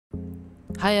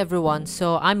Hi everyone,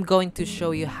 so I'm going to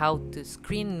show you how to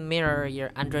screen mirror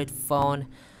your Android phone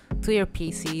to your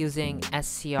PC using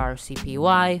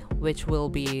SCRCPY, which will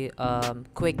be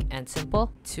quick and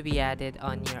simple to be added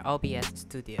on your OBS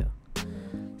Studio.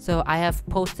 So I have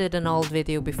posted an old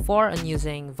video before on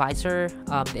using Vysor.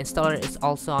 The installer is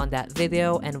also on that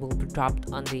video and will be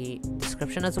dropped on the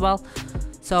description as well.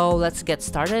 So let's get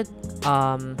started.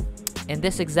 In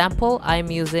this example, I'm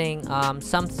using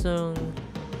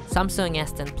Samsung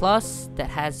S10 Plus that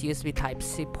has USB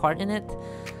Type-C port in it.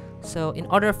 So in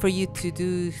order for you to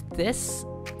do this,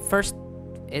 first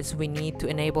is we need to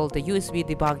enable the USB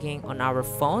debugging on our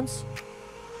phones.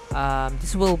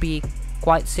 This will be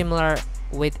quite similar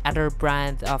with other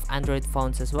brand of Android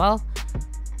phones as well.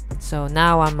 So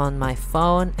now I'm on my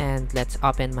phone and let's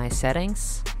open my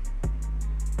settings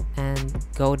and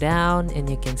go down, and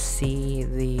you can see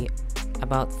the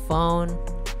about phone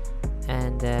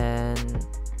and then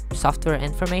software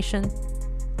information.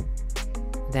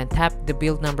 Then tap the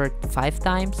build number 5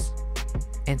 times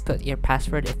and put your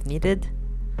password if needed.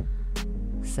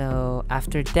 So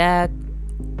after that,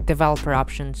 developer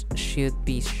options should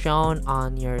be shown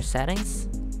on your settings.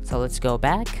 So let's go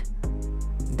back.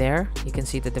 There you can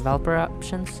see the developer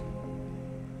options,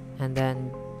 and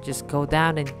then just go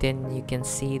down and then you can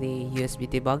see the USB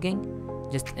debugging.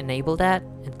 Just enable that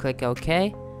and click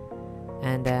OK,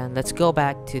 and then let's go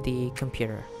back to the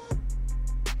computer.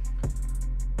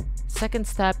 Second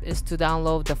step is to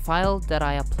download the file that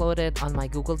I uploaded on my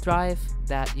Google Drive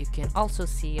that you can also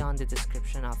see on the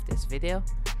description of this video.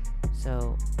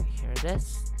 So here it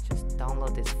is. Just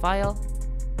download this file.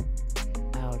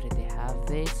 I already have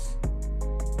this.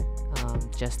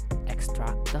 Just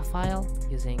extract the file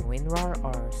using WinRAR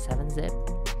or 7-zip.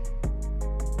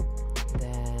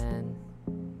 Then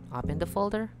open the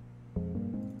folder.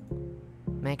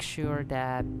 Make sure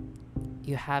that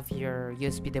you have your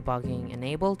USB debugging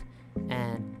enabled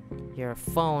and your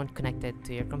phone connected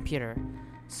to your computer.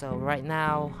 So right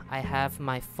now I have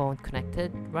my phone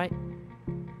connected right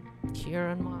here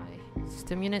on my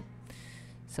system unit.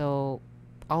 So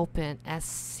open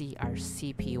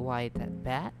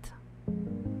SCRCPY.bat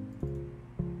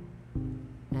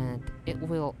and it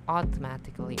will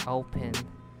automatically open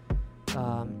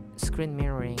screen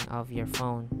mirroring of your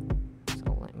phone.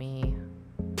 So let me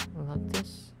load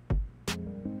this.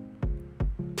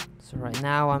 So right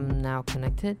now I'm now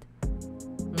connected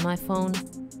on my phone,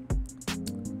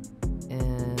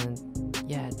 and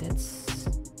yeah, that's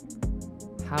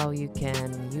how you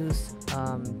can use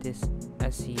this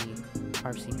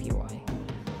SCRCPY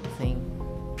thing.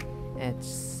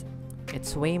 It's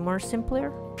way more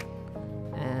simpler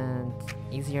and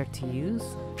easier to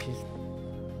use. Just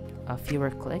a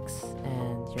fewer clicks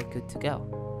and you're good to go.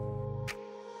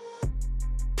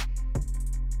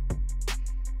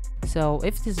 So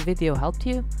if this video helped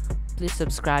you, please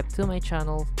subscribe to my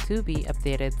channel to be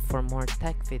updated for more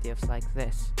tech videos like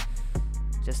this.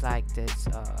 Just like this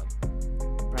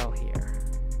bro here.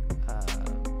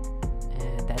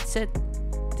 And that's it.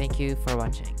 Thank you for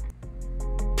watching.